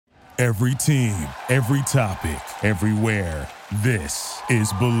Every team, every topic, everywhere. This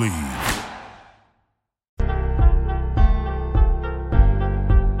is Bleav.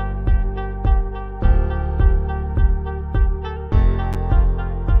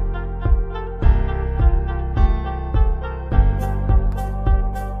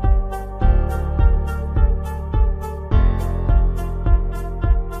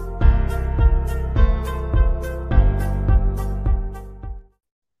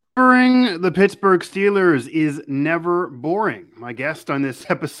 The Pittsburgh Steelers is never boring. My guest on this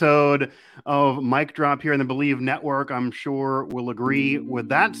episode of Mic Drop here on the Bleav Network, I'm sure will agree with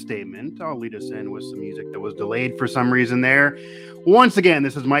that statement. I'll lead us in with some music that was delayed for some reason there. Once again,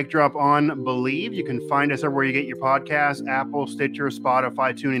 this is Mic Drop on Bleav. You can find us everywhere you get your podcasts, Apple, Stitcher,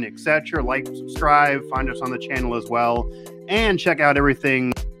 Spotify, TuneIn, etc. Like, subscribe, find us on the channel as well, and check out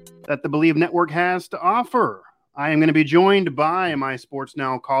everything that the Bleav Network has to offer. I am going to be joined by my Sports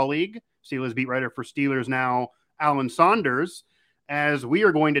Now colleague, Steelers beat writer for Steelers Now, Alan Saunders, as we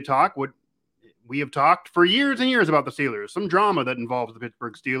are going to talk what we have talked for years and years about the Steelers, some drama that involves the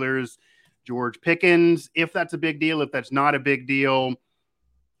Pittsburgh Steelers, George Picken, if that's a big deal, if that's not a big deal,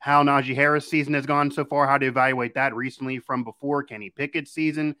 how Najee Harris season has gone so far, how to evaluate that recently from before Kenny Pickett's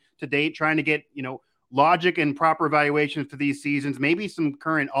season to date, trying to get, logic and proper evaluations for these seasons, maybe some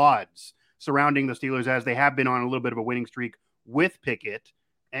current odds surrounding the Steelers as they have been on a little bit of a winning streak with Pickett,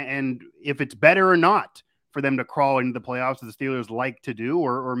 and if it's better or not for them to crawl into the playoffs as the Steelers like to do,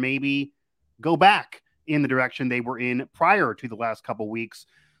 or maybe go back in the direction they were in prior to the last couple weeks.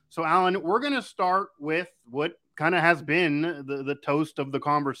 So, Alan, we're going to start with what kind of has been the toast of the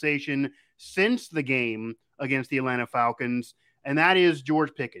conversation since the game against the Atlanta Falcons, and that is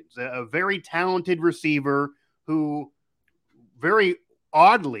George Picken, a very talented receiver who very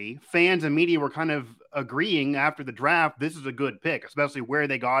oddly, fans and media were kind of agreeing after the draft, this is a good pick, especially where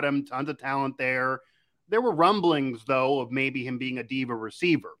they got him, tons of talent there. There were rumblings, though, of maybe him being a diva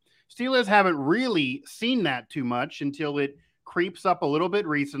receiver. Steelers haven't really seen that too much until it creeps up a little bit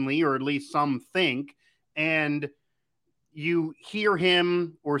recently, or at least some think, and you hear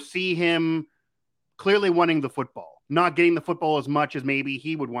him or see him clearly wanting the football, not getting the football as much as maybe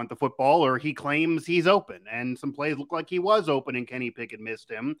he would want the football, or he claims he's open. And some plays look like he was open and Kenny Pickett missed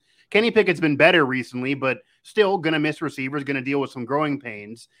him. Kenny Pickett's been better recently, but still going to miss receivers, going to deal with some growing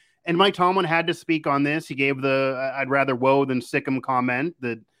pains. And Mike Tomlin had to speak on this. He gave the I'd rather woe than sick him comment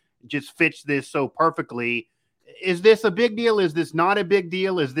that just fits this so perfectly. Is this a big deal? Is this not a big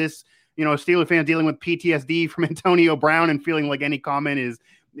deal? Is this, Steelers fans dealing with PTSD from Antonio Brown and feeling like any comment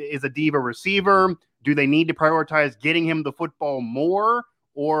is a diva receiver? Do they need to prioritize getting him the football more,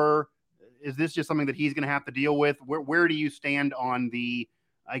 or is this just something that he's going to have to deal with? Where do you stand on the,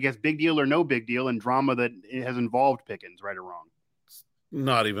 I guess, big deal or no big deal and drama that has involved Pickens, right or wrong? It's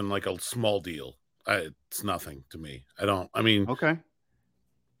not even like a small deal. It's nothing to me. Okay.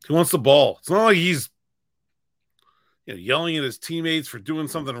 He wants the ball. It's not like he's yelling at his teammates for doing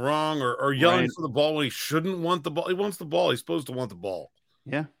something wrong or yelling for the ball when he shouldn't want the ball. He wants the ball. He's supposed to want the ball.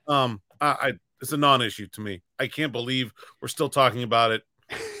 Yeah. It's a non-issue to me. I can't believe we're still talking about it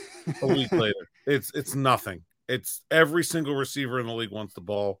a week later. It's nothing. It's every single receiver in the league wants the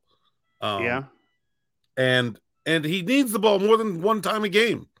ball. And he needs the ball more than one time a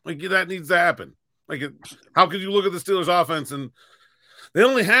game. Like, that needs to happen. How could you look at the Steelers offense and they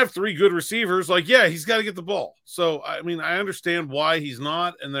only have 3 good receivers? He's got to get the ball. So, I understand why he's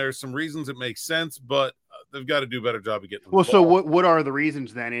not, and there's some reasons it makes sense, but they've got to do a better job of getting him the ball. So what are the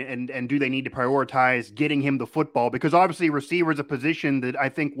reasons then? And do they need to prioritize getting him the football? Because obviously receiver is a position that I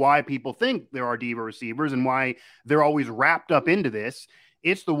think why people think there are diva receivers and why they're always wrapped up into this.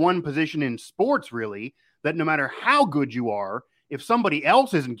 It's the one position in sports, really, that no matter how good you are, if somebody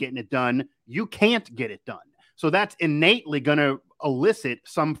else isn't getting it done, you can't get it done. So that's innately going to elicit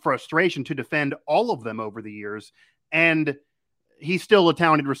some frustration to defend all of them over the years. And he's still a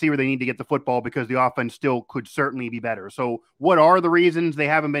talented receiver. They need to get the football because the offense still could certainly be better. So what are the reasons they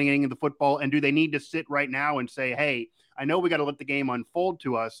haven't been getting the football? And do they need to sit right now and say, hey, I know we got to let the game unfold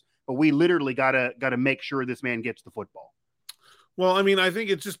to us, but we literally got to make sure this man gets the football? Well, I think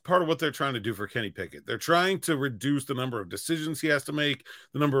it's just part of what they're trying to do for Kenny Pickett. They're trying to reduce the number of decisions he has to make,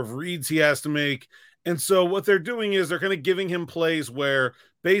 the number of reads he has to make. And so what they're doing is they're kind of giving him plays where,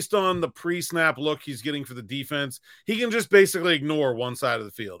 based on the pre-snap look he's getting for the defense, he can just basically ignore one side of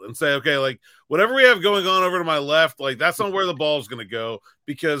the field and say, okay, whatever we have going on over to my left, that's not where the ball is going to go,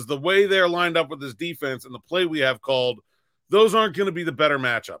 because the way they're lined up with this defense and the play we have called, those aren't going to be the better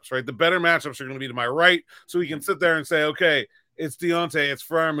matchups, right? The better matchups are going to be to my right, so he can sit there and say, okay, it's Diontae, it's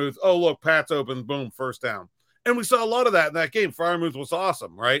Freiermuth. Oh, look, Pat's open. Boom, first down. And we saw a lot of that in that game. Freiermuth was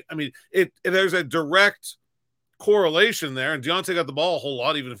awesome, right? I mean, there's a direct correlation there, and Diontae got the ball a whole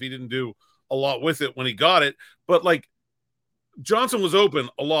lot, even if he didn't do a lot with it when he got it. But like Johnson was open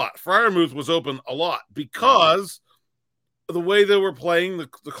a lot. Freiermuth was open a lot because of the way they were playing, the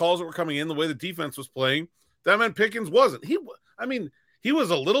calls that were coming in, the way the defense was playing. That meant Pickens wasn't. He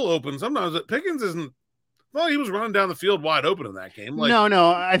was a little open sometimes, but Pickens isn't. Well, he was running down the field wide open in that game.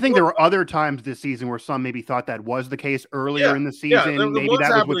 No. I think there were other times this season where some maybe thought that was the case earlier in the season. Maybe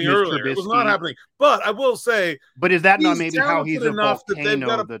that was with earlier. It was not happening. But I will say, but is that not maybe how he's a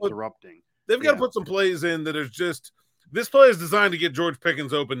volcano that's erupting? They've got to put some plays in that is just this play is designed to get George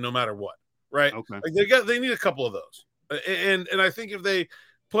Pickens open no matter what, right? Okay. Like they need a couple of those, and I think if they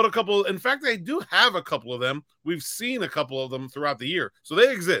put a couple, in fact, they do have a couple of them. We've seen a couple of them throughout the year, so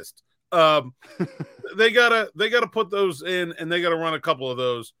they exist. They gotta put those in, and they gotta run a couple of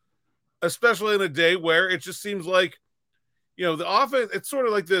those, especially in a day where it just seems like, the offense. It's sort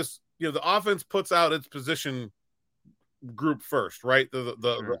of like this. The offense puts out its position group first, right?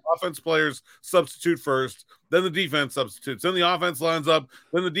 The offense players substitute first, then the defense substitutes, then the offense lines up,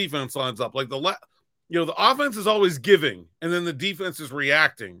 then the defense lines up. Like the offense is always giving, and then the defense is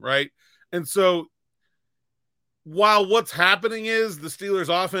reacting, right? And so, while what's happening is the Steelers'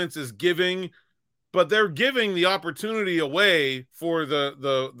 offense is giving, but they're giving the opportunity away for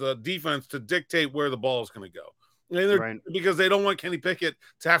the defense to dictate where the ball is going to go. Because they don't want Kenny Pickett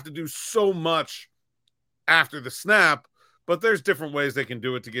to have to do so much after the snap, but there's different ways they can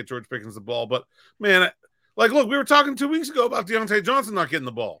do it to get George Pickens the ball. But, man, look, we were talking 2 weeks ago about Diontae Johnson not getting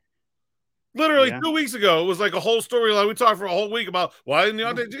the ball. Literally 2 weeks ago, it was like a whole storyline. We talked for a whole week about why didn't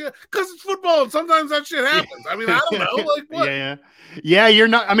Diontae? Because it's football, and sometimes that shit happens. I mean, I don't know. Like what? Yeah. You're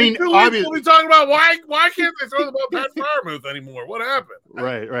not. I mean, obviously, we'll be talking about why can't they throw the ball Pat Freiermuth anymore? What happened?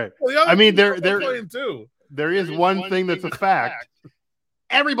 Right. Well, I mean, there is one thing that's a fact.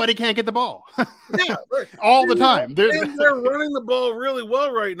 Everybody can't get the ball. All the time. They're running the ball really well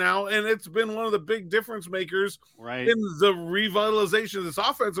right now, and it's been one of the big difference makers in the revitalization of this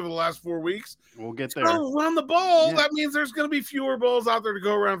offense over the last 4 weeks. We'll get there. Run the ball. That means there's going to be fewer balls out there to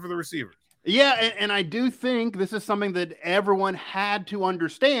go around for the receivers. Yeah, and I do think this is something that everyone had to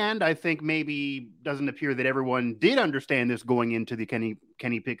understand. I think maybe doesn't appear that everyone did understand this going into the Kenny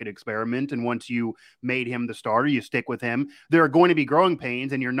Pickett experiment. And once you made him the starter, you stick with him. There are going to be growing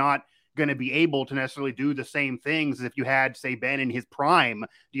pains, and you're not going to be able to necessarily do the same things as if you had, say, Ben in his prime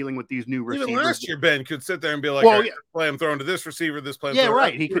dealing with these new receivers. Even last year, Ben could sit there and be like, play I'm throwing to this receiver, this play.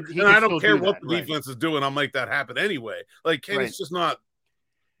 Right. He could. And I don't care what the defense is doing. I'll make that happen anyway. Like, Kenny's just not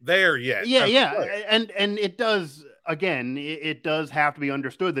there yet. And it does, again, it does have to be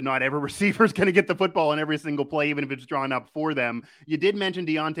understood that not every receiver is going to get the football in every single play, even if it's drawn up for them. You did mention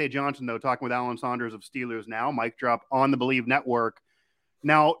Diontae Johnson, though, talking with Alan Saunders of Steelers Now, mic drop on the Bleav Network.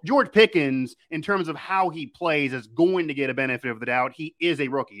 Now, George Pickens, in terms of how he plays, is going to get a benefit of the doubt. He is a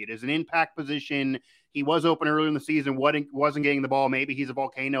rookie. It is an impact position. He was open earlier in the season, wasn't getting the ball. Maybe he's a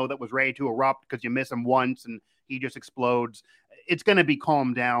volcano that was ready to erupt because you miss him once and he just explodes. It's going to be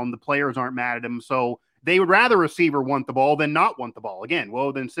calmed down. The players aren't mad at him. So they would rather a receiver want the ball than not want the ball. Again,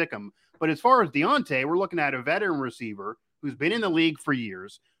 woe than sick him. But as far as Diontae, we're looking at a veteran receiver who's been in the league for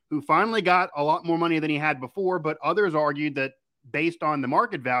years, who finally got a lot more money than he had before. But others argued that based on the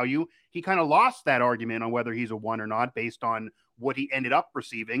market value, he kind of lost that argument on whether he's a one or not based on what he ended up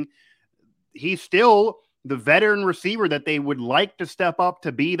receiving. He's still the veteran receiver that they would like to step up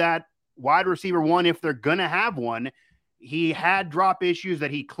to be that wide receiver one if they're going to have one. He had drop issues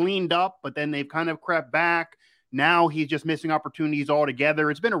that he cleaned up, but then they've kind of crept back. Now he's just missing opportunities altogether.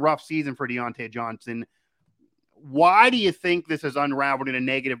 It's been a rough season for Diontae Johnson. Why do you think this has unraveled in a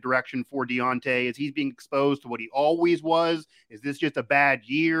negative direction for Diontae? Is he being exposed to what he always was? Is this just a bad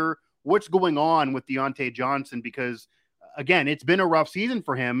year? What's going on with Diontae Johnson? Because, again, it's been a rough season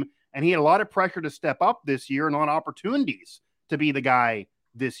for him, and he had a lot of pressure to step up this year and a lot of opportunities to be the guy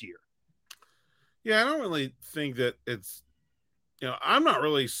this year. Yeah, I don't really think that it's, I'm not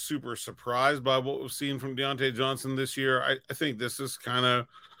really super surprised by what we've seen from Diontae Johnson this year. I think this is kind of,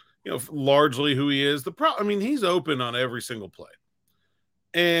 largely who he is. He's open on every single play.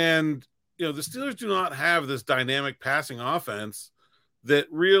 And, the Steelers do not have this dynamic passing offense that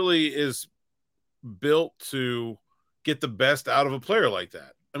really is built to get the best out of a player like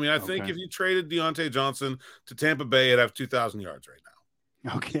that. I think if you traded Diontae Johnson to Tampa Bay, it'd have 2,000 yards right now.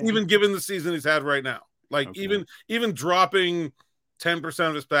 Okay. Even given the season he's had right now. Even dropping 10%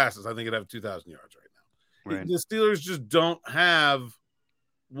 of his passes, I think it'd have 2,000 yards right now. Right. The Steelers just don't have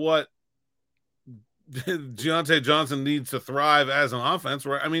what Diontae Johnson needs to thrive as an offense.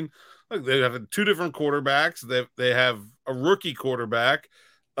 Where Look, they have two different quarterbacks. They have a rookie quarterback.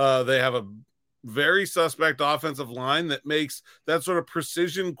 They have a very suspect offensive line that makes that sort of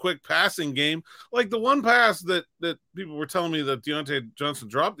precision, quick passing game. Like the one pass that people were telling me that Diontae Johnson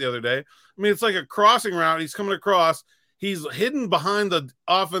dropped the other day. I mean, it's like a crossing route. He's coming across. He's hidden behind the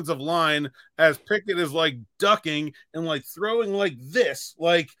offensive line as Pickett is like ducking and like throwing like this,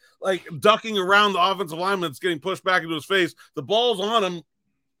 like ducking around the offensive lineman that's getting pushed back into his face. The ball's on him.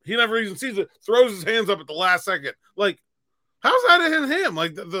 He never even sees it, throws his hands up at the last second. Like, how's that in him?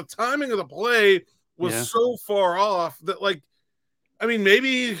 Like the timing of the play was so far off that, like, I mean,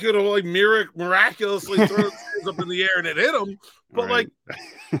 maybe he could have like miraculously thrown his hands up in the air and it hit him. But like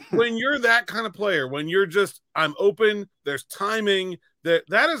when you're that kind of player, when you're just, I'm open, there's timing, that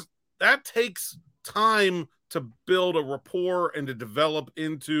takes time to build a rapport and to develop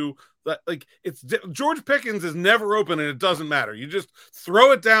into that. Like it's George Pickens is never open and it doesn't matter. You just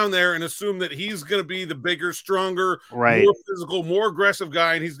throw it down there and assume that he's going to be the bigger, stronger, more physical, more aggressive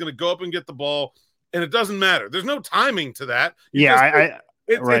guy. And he's going to go up and get the ball. And it doesn't matter. There's no timing to that.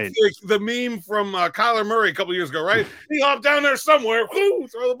 It's like the meme from Kyler Murray a couple years ago, right? He hopped down there somewhere,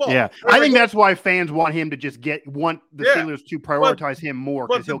 throw the ball. Yeah, I think that's why fans want him to just want the Steelers to prioritize him more.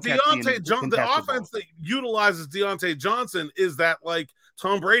 But the offense that utilizes Diontae Johnson is that like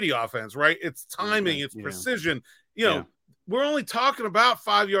Tom Brady offense, right? It's timing, it's precision. You know, we're only talking about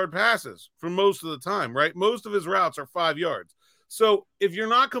 5-yard passes for most of the time, right? Most of his routes are 5 yards. So if you're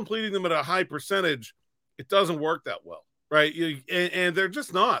not completing them at a high percentage, it doesn't work that well. Right. And they're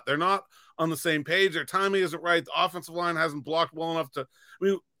just not. They're not on the same page. Their timing isn't right. The offensive line hasn't blocked well enough to. I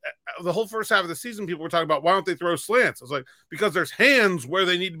mean, the whole first half of the season, people were talking about why don't they throw slants? I was like, because there's hands where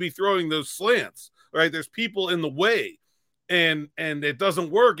they need to be throwing those slants. Right. There's people in the way. And it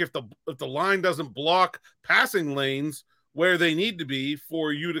doesn't work if the line doesn't block passing lanes where they need to be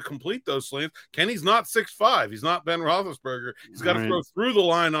for you to complete those slants. Kenny's not 6'5". He's not Ben Roethlisberger. He's got to throw through the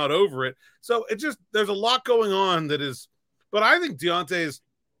line, not over it. So there's a lot going on that is. But I think Diontae is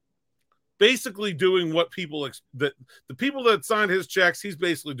basically doing what the people that signed his checks, he's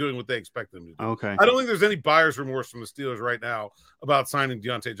basically doing what they expect him to do. Okay. I don't think there's any buyer's remorse from the Steelers right now about signing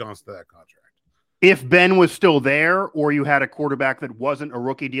Diontae Johnson to that contract. If Ben was still there or you had a quarterback that wasn't a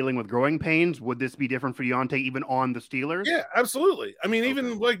rookie dealing with growing pains, would this be different for Diontae even on the Steelers? Yeah, absolutely. I mean,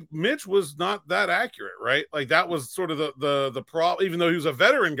 even like Mitch was not that accurate, right? Like that was sort of the problem, even though he was a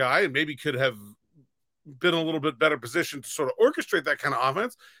veteran guy and maybe could have been a little bit better positioned to sort of orchestrate that kind of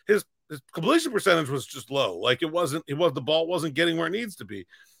offense. His completion percentage was just low. Like the ball wasn't getting where it needs to be.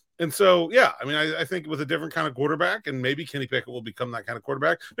 And so, yeah, I mean, I think with a different kind of quarterback, and maybe Kenny Pickett will become that kind of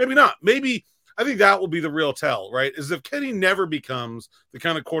quarterback. Maybe not. Maybe I think that will be the real tell, right? Is if Kenny never becomes the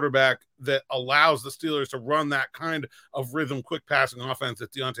kind of quarterback that allows the Steelers to run that kind of rhythm, quick passing offense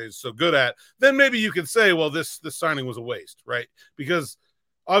that Diontae is so good at, then maybe you could say, well, this signing was a waste, right? Because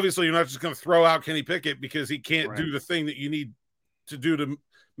obviously, you're not just going to throw out Kenny Pickett because he can't do the thing that you need to do to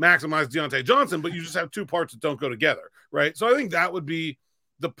maximize Diontae Johnson, but you just have two parts that don't go together, right? So I think that would be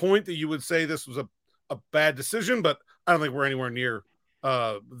the point that you would say this was a bad decision, but I don't think we're anywhere near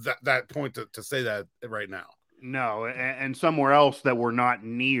that point to say that right now. No, and somewhere else that we're not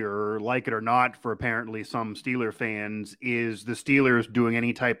near, like it or not, for apparently some Steeler fans, is the Steelers doing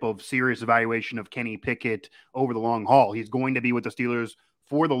any type of serious evaluation of Kenny Pickett over the long haul. He's going to be with the Steelers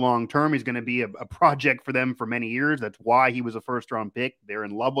for the long term. He's going to be a project for them for many years. That's why he was a first-round pick. They're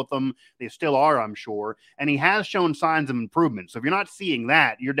in love with him. They still are, I'm sure. And he has shown signs of improvement. So if you're not seeing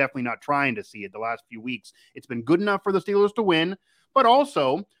that, you're definitely not trying to see it. The last few weeks, it's been good enough for the Steelers to win, but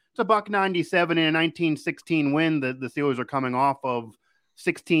also it's a $197 in a 1916 win that the Steelers are coming off of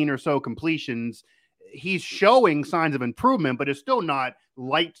 16 or so completions. He's showing signs of improvement, but it's still not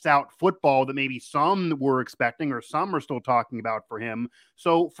lights out football that maybe some were expecting or some are still talking about for him.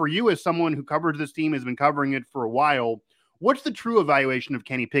 So for you, as someone who covers this team, has been covering it for a while, what's the true evaluation of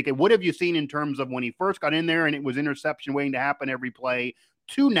Kenny Pickett? What have you seen in terms of when he first got in there and it was interception waiting to happen every play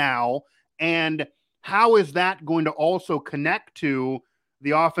to now? And how is that going to also connect to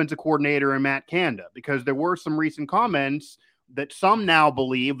the offensive coordinator and Matt Canada? Because there were some recent comments that some now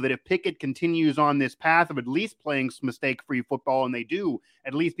believe that if Pickett continues on this path of at least playing some mistake-free football, and they do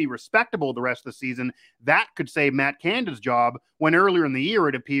at least be respectable the rest of the season, that could save Matt Canada's job, when earlier in the year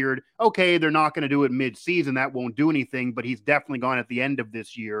it appeared, okay, they're not going to do it mid-season, that won't do anything, but he's definitely gone at the end of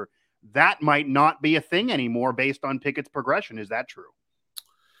this year. That might not be a thing anymore based on Pickett's progression. Is that true?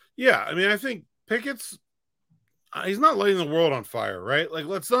 Yeah, I mean, I think Pickett's he's not lighting the world on fire, right? Like,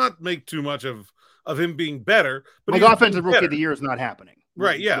 let's not make too much of him being better. But like offensive rookie of the year is not happening.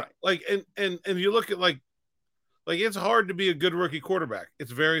 Right, yeah. Right. Like, and you look at, like, like it's hard to be a good rookie quarterback.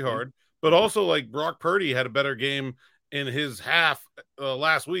 It's very hard. But also, like, Brock Purdy had a better game in his half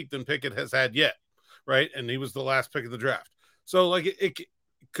last week than Pickett has had yet, right? And he was the last pick of the draft. So, like, it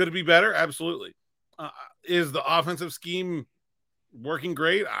could it be better? Absolutely. Is the offensive scheme working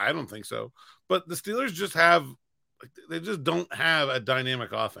great? I don't think so. But the Steelers just they just don't have a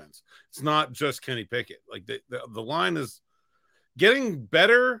dynamic offense. It's not just Kenny Pickett. Like, the line is getting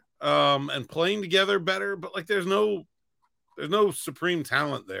better and playing together better, but, like, there's no supreme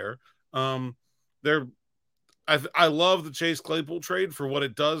talent there. I love the Chase Claypool trade for what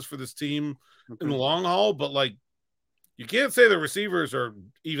it does for this team in the long haul, but, like, you can't say the receivers are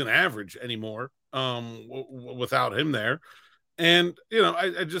even average anymore without him there. And, you know,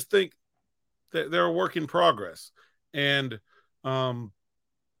 I just think that they're a work in progress. And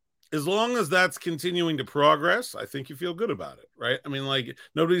as long as that's continuing to progress, I think you feel good about it, right? I mean, like,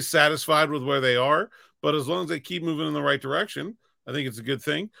 nobody's satisfied with where they are, but as long as they keep moving in the right direction, I think it's a good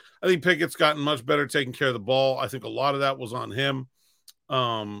thing. I think Pickett's gotten much better taking care of the ball. I think a lot of that was on him.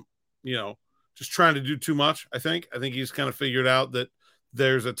 You know, just trying to do too much. I think he's kind of figured out that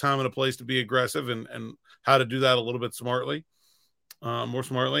there's a time and a place to be aggressive and how to do that a little bit smartly, more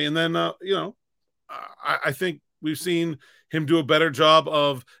smartly. And then, you know, I think we've seen him do a better job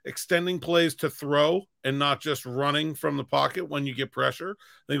of extending plays to throw and not just running from the pocket when you get pressure.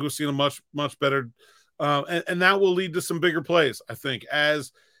 I think we've seen a much, much better, and that will lead to some bigger plays, I think,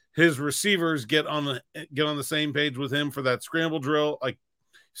 as his receivers get on the same page with him for that scramble drill. Like,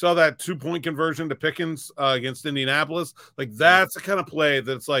 saw that 2-point conversion to Pickens against Indianapolis. Like, that's the kind of play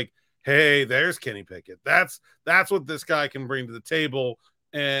that's like, hey, there's Kenny Pickett. That's what this guy can bring to the table.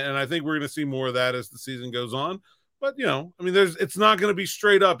 And I think we're going to see more of that as the season goes on. But, you know, I mean, it's not going to be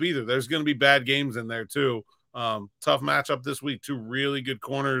straight up either. There's going to be bad games in there too. Tough matchup this week. 2 really good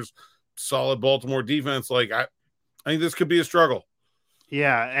corners, solid Baltimore defense. Like, I think this could be a struggle.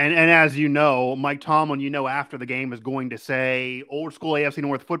 Yeah, and as you know, Mike Tomlin, you know, after the game is going to say, old school AFC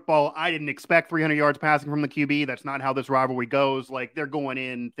North football, I didn't expect 300 yards passing from the QB. That's not how this rivalry goes. Like, they're going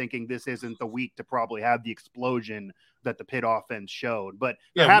in thinking this isn't the week to probably have the explosion that the Pitt offense showed. But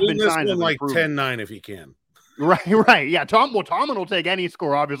there have been signs of like improvement. 10-9 if he can. Right. Yeah. Tomlin will take any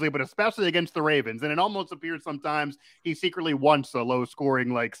score, obviously, but especially against the Ravens. And it almost appears sometimes he secretly wants a low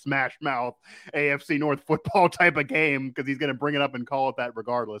scoring, like smash mouth AFC North football type of game because he's going to bring it up and call it that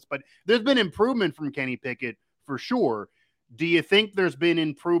regardless. But there's been improvement from Kenny Pickett for sure. Do you think there's been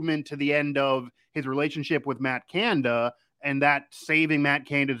improvement to the end of his relationship with Matt Canada and that saving Matt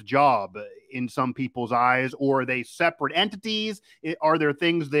Canada's job in some people's eyes, or are they separate entities? Are there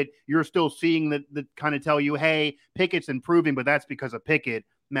things that you're still seeing that kind of tell you, hey, Pickett's improving, but that's because of Pickett?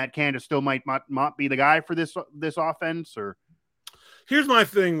 Matt Canada still might not be the guy for this offense? Or here's my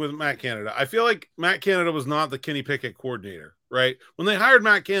thing with Matt Canada. I feel like Matt Canada was not the Kenny Pickett coordinator, right? When they hired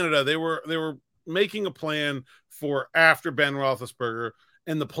Matt Canada, they were making a plan for after Ben Roethlisberger.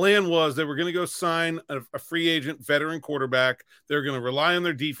 And the plan was they were going to go sign a free agent veteran quarterback. They're going to rely on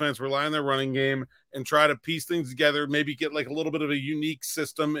their defense, rely on their running game, and try to piece things together, maybe get like a little bit of a unique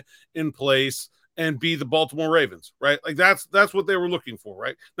system in place and be the Baltimore Ravens, right? Like that's what they were looking for,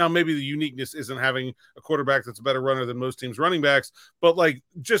 right? Now, maybe the uniqueness isn't having a quarterback that's a better runner than most teams' running backs, but like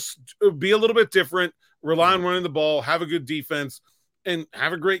just be a little bit different, rely on running the ball, have a good defense, and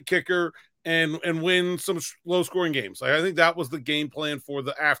have a great kicker, and win some low-scoring games. Like, I think that was the game plan for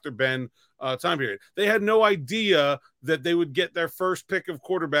the after Ben time period. They had no idea that they would get their first pick of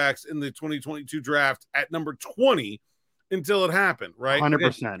quarterbacks in the 2022 draft at number 20 until it happened, right?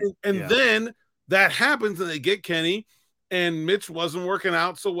 100%. And then that happens, and they get Kenny, and Mitch wasn't working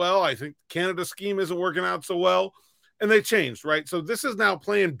out so well. I think Canada's scheme isn't working out so well, and they changed, right? So this is now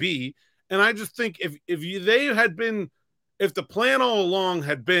plan B, and I just think if the plan all along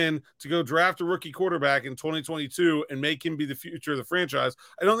had been to go draft a rookie quarterback in 2022 and make him be the future of the franchise,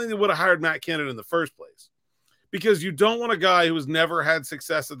 I don't think they would have hired Matt Canada in the first place, because you don't want a guy who has never had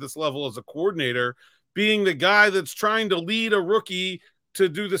success at this level as a coordinator being the guy that's trying to lead a rookie to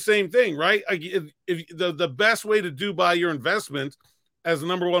do the same thing, right? If the best way to do by your investment as a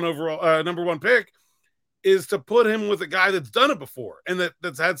number one pick is to put him with a guy that's done it before and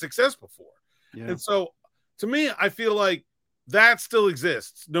that's had success before. Yeah. And so to me, I feel like that still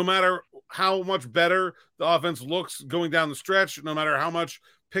exists, no matter how much better the offense looks going down the stretch, no matter how much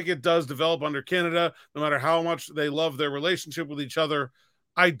Pickett does develop under Canada, no matter how much they love their relationship with each other.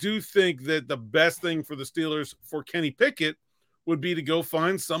 I do think that the best thing for the Steelers for Kenny Pickett would be to go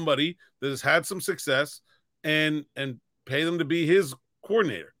find somebody that has had some success and pay them to be his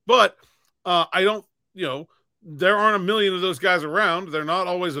coordinator. But I don't, there aren't a million of those guys around. They're not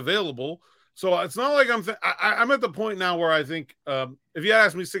always available. So it's not like I'm at the point now where I think if you had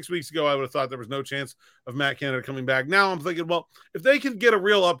asked me 6 weeks ago, I would have thought there was no chance of Matt Canada coming back. Now I'm thinking, well, if they can get a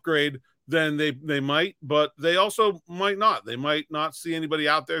real upgrade, then they might, but they also might not. They might not see anybody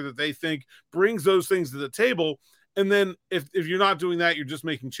out there that they think brings those things to the table. And then if you're not doing that, you're just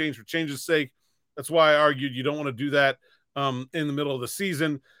making change for change's sake. That's why I argued you don't want to do that in the middle of the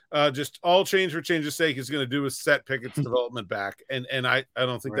season. Just all change for change's sake is going to do is set Pickett's development back. And I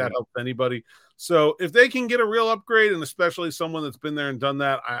don't think that helps anybody. So if they can get a real upgrade, and especially someone that's been there and done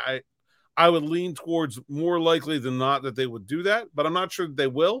that, I would lean towards more likely than not that they would do that, but I'm not sure that they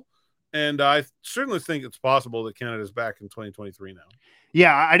will. And I certainly think it's possible that Canada's back in 2023 now.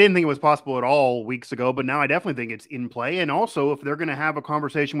 Yeah, I didn't think it was possible at all weeks ago, but now I definitely think it's in play. And also, if they're going to have a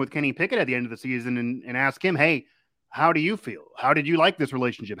conversation with Kenny Pickett at the end of the season and ask him, hey, how do you feel? How did you like this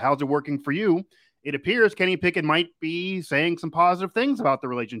relationship? How's it working for you? It appears Kenny Pickett might be saying some positive things about the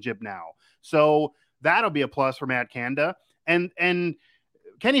relationship now. So that'll be a plus for Matt Canada. And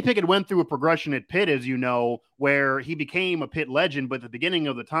Kenny Pickett went through a progression at Pitt, as you know, where he became a Pitt legend. But at the beginning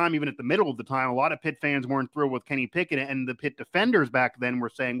of the time, even at the middle of the time, a lot of Pitt fans weren't thrilled with Kenny Pickett. And the Pitt defenders back then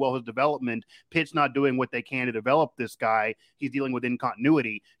were saying, well, his development, Pitt's not doing what they can to develop this guy. He's dealing with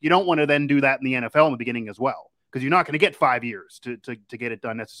incontinuity. You don't want to then do that in the NFL in the beginning as well, because you're not going to get 5 years to get it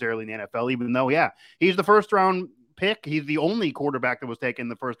done necessarily in the NFL, even though, yeah, he's the first round pick. He's the only quarterback that was taken in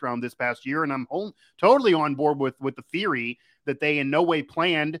the first round this past year. And I'm totally on board with the theory that they in no way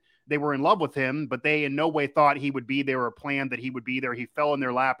planned. They were in love with him, but they in no way thought he would be there or planned that he would be there. He fell in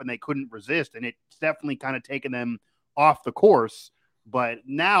their lap and they couldn't resist. And it's definitely kind of taken them off the course. But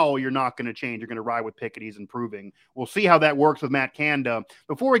now you're not going to change. You're going to ride with Pickett. He's improving. We'll see how that works with Matt Canada.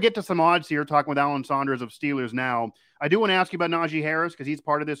 Before we get to some odds here, talking with Alan Saunders of Steelers Now, I do want to ask you about Najee Harris, because he's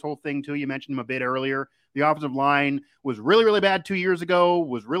part of this whole thing too. You mentioned him a bit earlier. The offensive line was really, really bad 2 years ago,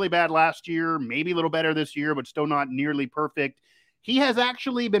 was really bad last year, maybe a little better this year, but still not nearly perfect. He has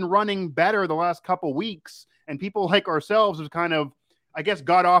actually been running better the last couple weeks, and people like ourselves have kind of, I guess,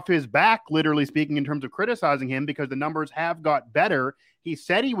 got off his back, literally speaking, in terms of criticizing him, because the numbers have got better. He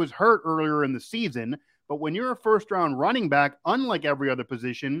said he was hurt earlier in the season, but when you're a first-round running back, unlike every other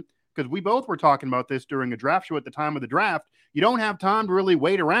position, because we both were talking about this during a draft show at the time of the draft, you don't have time to really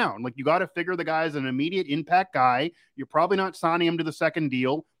wait around. Like, you got to figure the guy's an immediate impact guy. You're probably not signing him to the second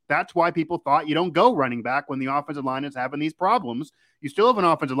deal. That's why people thought you don't go running back when the offensive line is having these problems. You still have an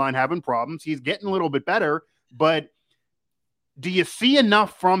offensive line having problems. He's getting a little bit better, but do you see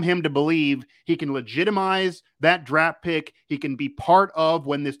enough from him to believe he can legitimize that draft pick? He can be part of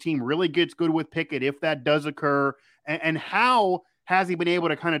when this team really gets good with Pickett, if that does occur. And how has he been able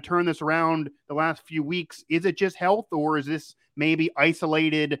to kind of turn this around the last few weeks? Is it just health, or is this maybe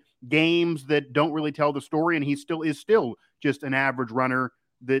isolated games that don't really tell the story, and he still is just an average runner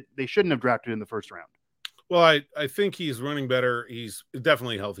that they shouldn't have drafted in the first round? Well, I think he's running better. He's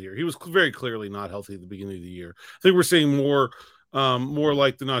definitely healthier. He was very clearly not healthy at the beginning of the year. I think we're seeing more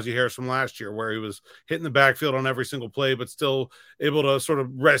like the Najee Harris from last year, where he was hitting the backfield on every single play, but still able to sort of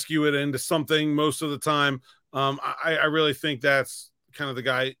rescue it into something most of the time. I really think that's kind of the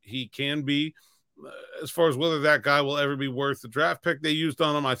guy he can be. As far as whether that guy will ever be worth the draft pick they used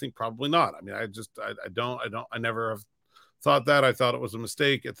on him, I think probably not. I mean, I never have thought that. I thought it was a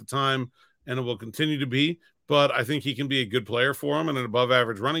mistake at the time, and it will continue to be, but I think he can be a good player for him and an above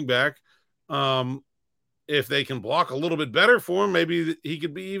average running back. If they can block a little bit better for him, maybe he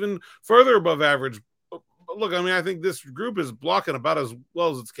could be even further above average. But look, I mean, I think this group is blocking about as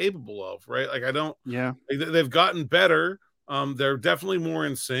well as it's capable of, right? Like, they've gotten better. They're definitely more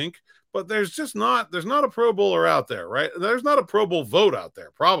in sync, but there's not a Pro Bowler out there, right? There's not a Pro Bowl vote out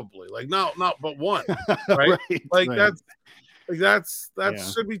there, probably, like not but one, right?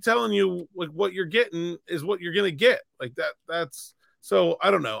 That should be telling you, like, what you're getting is what you're going to get. Like that's, so I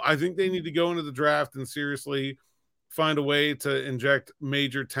don't know. I think they need to go into the draft and seriously find a way to inject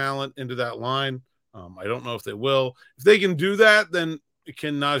major talent into that line. I don't know if they will. If they can do that, then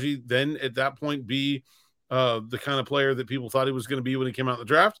can Najee then at that point be the kind of player that people thought he was going to be when he came out in the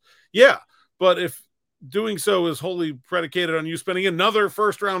draft? Yeah. But if doing so is wholly predicated on you spending another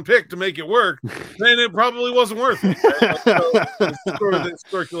first round pick to make it work, then it probably wasn't worth it. Right? So it's sort of this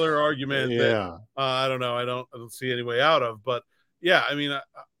circular argument that I don't know. I don't see any way out of, but yeah, I mean,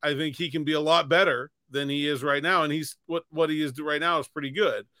 I think he can be a lot better than he is right now. And he's what he is right now is pretty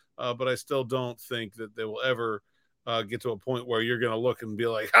good. But I still don't think that they will ever get to a point where you're going to look and be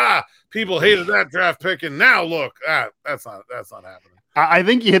like, people hated that draft pick, and now look, that's not happening. I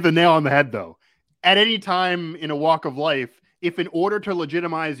think you hit the nail on the head, though. At any time in a walk of life, if in order to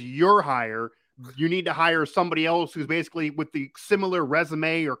legitimize your hire, you need to hire somebody else who's basically with the similar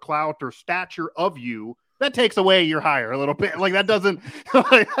resume or clout or stature of you. That takes away your hire a little bit. Like that doesn't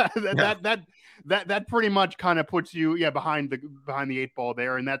that pretty much kind of puts you behind the eight ball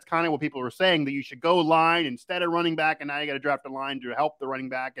there. And that's kind of what people are saying, that you should go line instead of running back, and now you got to draft a line to help the running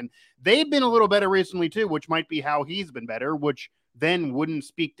back. And they've been a little better recently too, which might be how he's been better, which then wouldn't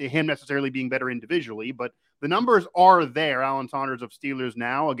speak to him necessarily being better individually, but the numbers are there. Alan Saunders of Steelers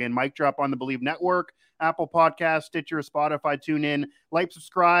Now. Again, mic drop on the Bleav Network, Apple Podcasts, Stitcher, Spotify, TuneIn. Like,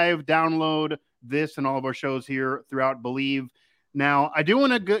 subscribe, download this and all of our shows here throughout Bleav. Now, I do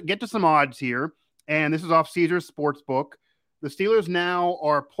want to get to some odds here, and this is off Caesars Sportsbook. The Steelers now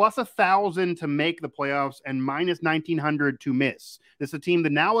are plus 1,000 to make the playoffs and minus 1,900 to miss. This is a team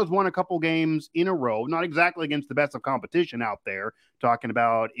that now has won a couple games in a row, not exactly against the best of competition out there. Talking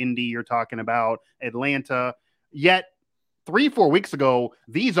about Indy, you're talking about Atlanta. Yet 3-4 weeks ago,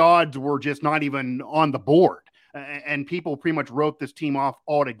 these odds were just not even on the board. And people pretty much wrote this team off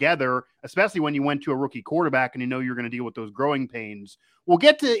altogether, especially when you went to a rookie quarterback and you know you're going to deal with those growing pains. We'll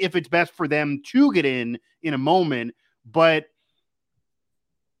get to if it's best for them to get in a moment, but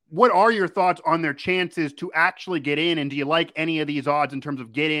what are your thoughts on their chances to actually get in? And do you like any of these odds in terms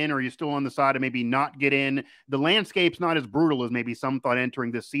of get in, or are you still on the side of maybe not get in? The landscape's not as brutal as maybe some thought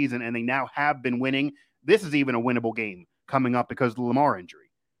entering this season, and they now have been winning. This is even a winnable game coming up because of the Lamar injury.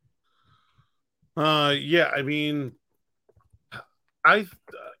 I mean,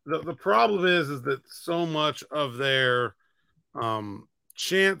 the problem is that so much of their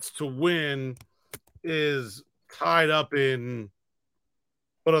chance to win is tied up in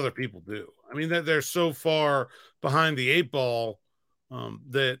what other people do. I mean, that they're so far behind the eight ball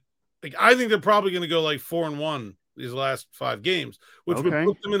that, like, I think they're probably going to go like 4-1 these last 5 games, which would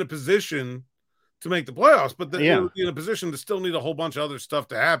put them in a position to make the playoffs, but they're in a position to still need a whole bunch of other stuff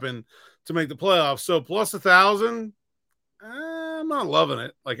to happen to make the playoffs. So plus 1,000, I'm not loving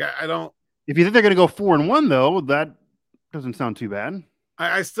it. Like, I don't. If you think they're going to go 4-1, though, that doesn't sound too bad.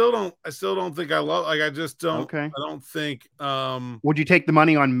 I still don't think I love. Like, I just don't. Okay. I don't think. Would you take the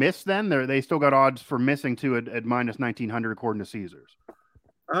money on miss then? They still got odds for missing too at minus 1,900 according to Caesars.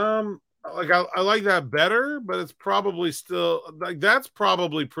 Like I like that better, but it's probably still like that's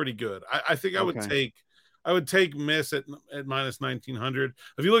probably pretty good. I think I would take miss at minus 1,900.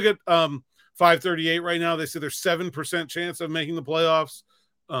 If you look at 538 right now, they say there's 7% chance of making the playoffs.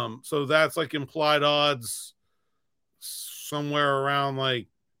 So that's like implied odds somewhere around like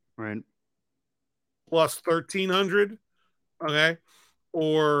plus 1,300. Okay.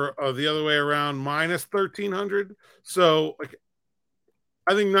 Or the other way around, minus 1,300. So like,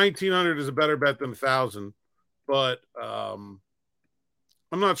 I think 1,900 is a better bet than 1,000, but I'm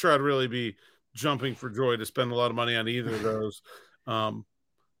not sure I'd really be jumping for joy to spend a lot of money on either of those.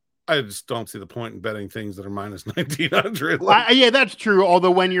 I just don't see the point in betting things that are minus 1,900. Yeah, that's true.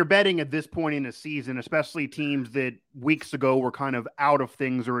 Although when you're betting at this point in a season, especially teams that weeks ago were kind of out of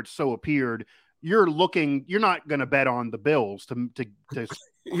things or it so appeared, you're not going to bet on the Bills to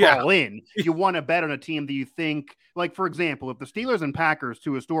crawl in. You want to bet on a team that you think, like, for example, if the Steelers and Packers,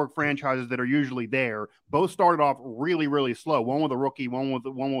 two historic franchises that are usually there, both started off really, really slow, one with a rookie, one with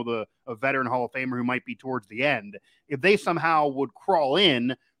a veteran Hall of Famer who might be towards the end. If they somehow would crawl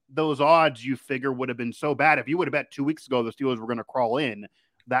in, those odds you figure would have been so bad. If you would have bet 2 weeks ago the Steelers were going to crawl in,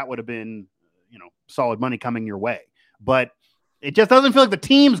 that would have been, solid money coming your way. But it just doesn't feel like the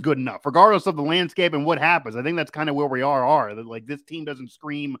team's good enough, regardless of the landscape and what happens. I think that's kind of where we are. Like, this team doesn't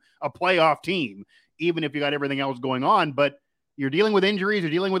scream a playoff team, even if you got everything else going on. But you're dealing with injuries. You're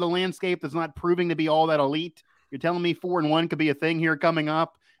dealing with a landscape that's not proving to be all that elite. You're telling me 4-1 could be a thing here coming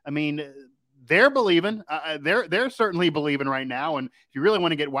up. I mean, they're believing. They're certainly believing right now. And if you really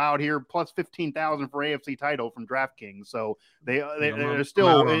want to get wowed here, plus 15,000 for AFC title from DraftKings. So they're still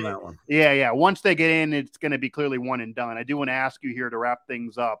on that one. Yeah. Once they get in, it's going to be clearly one and done. I do want to ask you here to wrap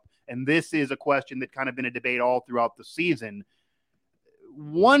things up. And this is a question that kind of been a debate all throughout the season.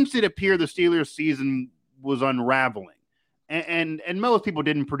 Once it appeared the Steelers season was unraveling, and most people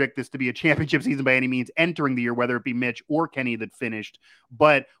didn't predict this to be a championship season by any means entering the year, whether it be Mitch or Kenny that finished.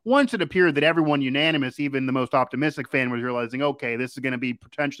 But once it appeared that everyone unanimous, even the most optimistic fan, was realizing, okay, this is going to be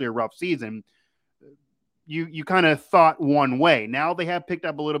potentially a rough season, you kind of thought one way. Now they have picked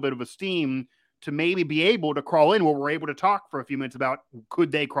up a little bit of a steam to maybe be able to crawl in, where we're able to talk for a few minutes about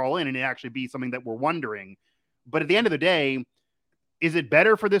could they crawl in and it actually be something that we're wondering. But at the end of the day, is it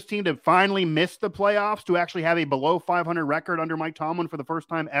better for this team to finally miss the playoffs, to actually have a below 500 record under Mike Tomlin for the first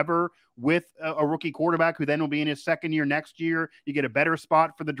time ever with a rookie quarterback who then will be in his second year next year? You get a better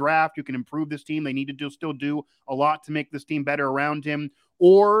spot for the draft. You can improve this team. They need to still do a lot to make this team better around him.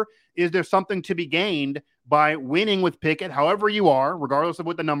 Or is there something to be gained by winning with Pickett, however you are, regardless of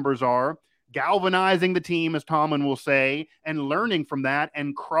what the numbers are, galvanizing the team, as Tomlin will say, and learning from that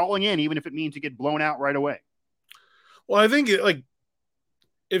and crawling in, even if it means you get blown out right away? Well, I think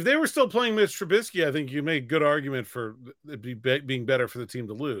if they were still playing Mitch Trubisky, I think you made a good argument for it being better for the team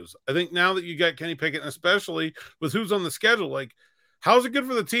to lose. I think now that you got Kenny Pickett, and especially with who's on the schedule, like, how's it good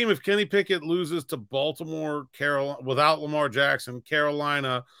for the team if Kenny Pickett loses to Baltimore, Carolina, without Lamar Jackson,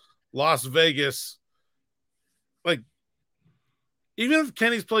 Carolina, Las Vegas? Like, even if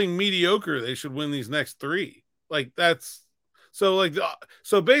Kenny's playing mediocre, they should win these next three. Like, that's so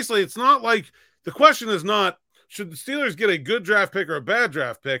basically it's not like the question is not, should the Steelers get a good draft pick or a bad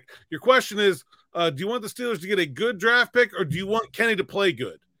draft pick? Your question is, do you want the Steelers to get a good draft pick, or do you want Kenny to play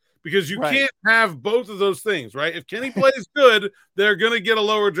good? Because you can't have both of those things, right? If Kenny plays good, they're going to get a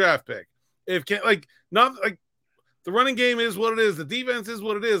lower draft pick. If the running game is what it is, the defense is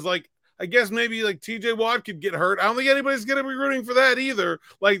what it is. Like, I guess maybe like TJ Watt could get hurt. I don't think anybody's going to be rooting for that either.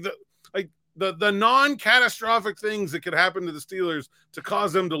 The non-catastrophic things that could happen to the Steelers to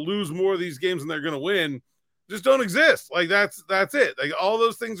cause them to lose more of these games than they're going to win just don't exist. Like, that's it. Like, all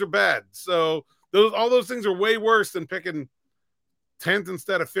those things are bad. So all those things are way worse than picking 10th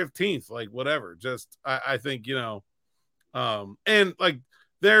instead of 15th, like, whatever. Just, I think, and like,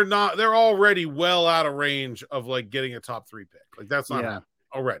 they're already well out of range of like getting a top 3 pick. Like, that's not happening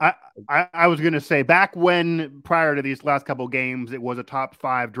already. I was going to say, back when, prior to these last couple of games, it was a top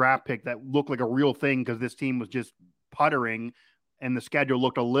 5 draft pick that looked like a real thing because this team was just puttering and the schedule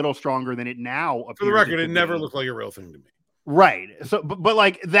looked a little stronger than it now appears. For the record, it never looked like a real thing to me. Right. So, but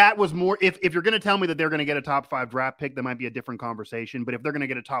like, that was more, if you're going to tell me that they're going to get a top 5 draft pick, that might be a different conversation. But if they're going to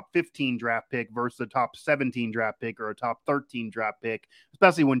get a top 15 draft pick versus a top 17 draft pick or a top 13 draft pick,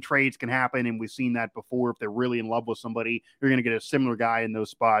 especially when trades can happen, and we've seen that before, if they're really in love with somebody, you're going to get a similar guy in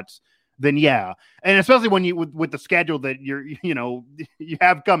those spots, then yeah. And especially when you, with the schedule that you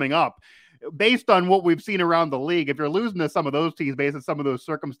have coming up, based on what we've seen around the league, if you're losing to some of those teams based on some of those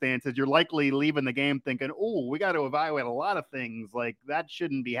circumstances, you're likely leaving the game thinking, oh, we got to evaluate a lot of things. Like, that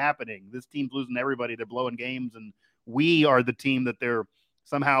shouldn't be happening. This team's losing everybody. They're blowing games, and we are the team that they're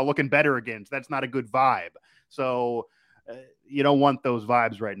somehow looking better against. That's not a good vibe. So you don't want those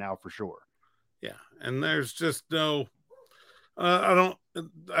vibes right now, for sure. Yeah. And there's just no, I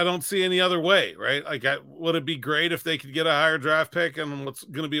don't see any other way, right? Like, would it be great if they could get a higher draft pick and what's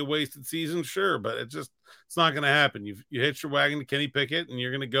going to be a wasted season? Sure, but it's not going to happen. You hitch your wagon to Kenny Pickett, and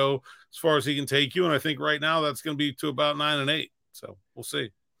you're going to go as far as he can take you. And I think right now that's going to be to about 9-8. So we'll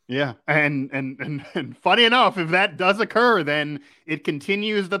see. Yeah, and funny enough, if that does occur, then it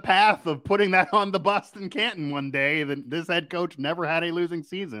continues the path of putting that on the bus in Canton one day. That this head coach never had a losing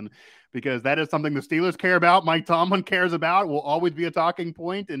season, because that is something the Steelers care about. Mike Tomlin cares about. Will always be a talking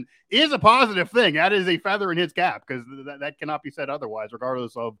point, and is a positive thing. That is a feather in his cap, because that cannot be said otherwise,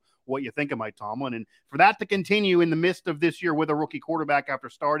 regardless of what you think of Mike Tomlin. And for that to continue in the midst of this year with a rookie quarterback after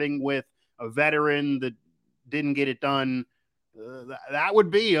starting with a veteran that didn't get it done. That would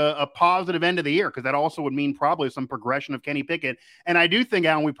be a positive end of the year, because that also would mean probably some progression of Kenny Pickett. And I do think,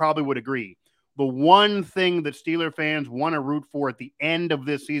 Alan, we probably would agree. The one thing that Steeler fans want to root for at the end of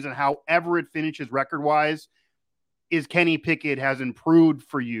this season, however it finishes record-wise, is Kenny Pickett has improved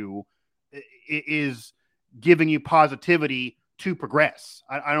for you, is giving you positivity to progress.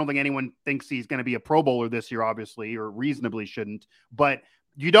 I don't think anyone thinks he's going to be a Pro Bowler this year, obviously, or reasonably shouldn't. But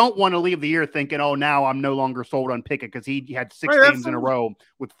you don't want to leave the year thinking, oh, now I'm no longer sold on Pickett because he had 6 games in a row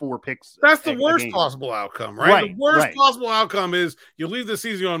with 4 picks. That's the worst possible outcome, right? The worst possible outcome is you leave the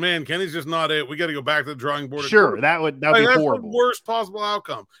season on, man, Kenny's just not it. We got to go back to the drawing board. Sure, that would be horrible. That's the worst possible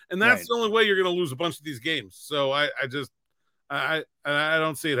outcome. And that's the only way you're going to lose a bunch of these games. So I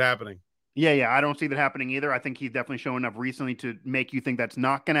don't see it happening. Yeah, I don't see that happening either. I think he's definitely shown enough recently to make you think that's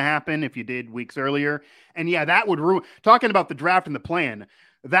not going to happen if you did weeks earlier. And yeah, that would ruin, talking about the draft and the plan,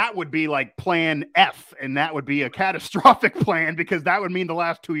 that would be like plan F, and that would be a catastrophic plan, because that would mean the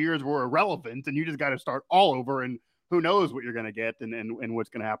last 2 years were irrelevant and you just got to start all over, and who knows what you're going to get and what's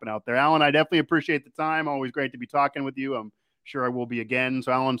going to happen out there. Alan, I definitely appreciate the time. Always great to be talking with you. I'm sure I will be again.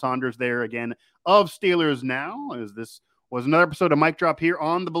 So Alan Saunders there again of Steelers Now, as this was another episode of Mic Drop here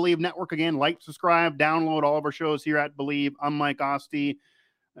on the Bleav Network. Again, like, subscribe, download all of our shows here at Bleav. I'm Mike Asti.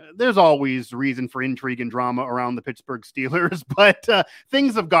 There's always reason for intrigue and drama around the Pittsburgh Steelers, but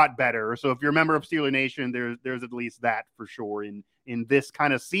things have got better. So if you're a member of Steeler Nation, there's at least that for sure in this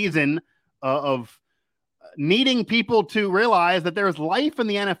kind of season of needing people to realize that there's life in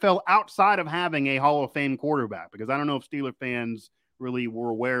the NFL outside of having a Hall of Fame quarterback, because I don't know if Steeler fans really were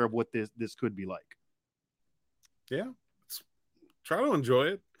aware of what this could be like. Yeah. Try to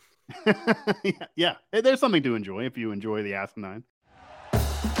enjoy it. Yeah, there's something to enjoy if you enjoy the asinine.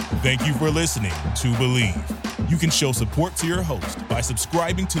 Thank you for listening to Bleav. You can show support to your host by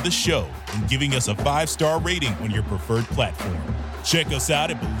subscribing to the show and giving us a 5-star rating on your preferred platform. Check us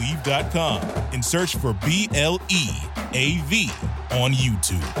out at Bleav.com and search for BLEAV on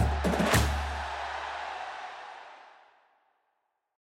YouTube.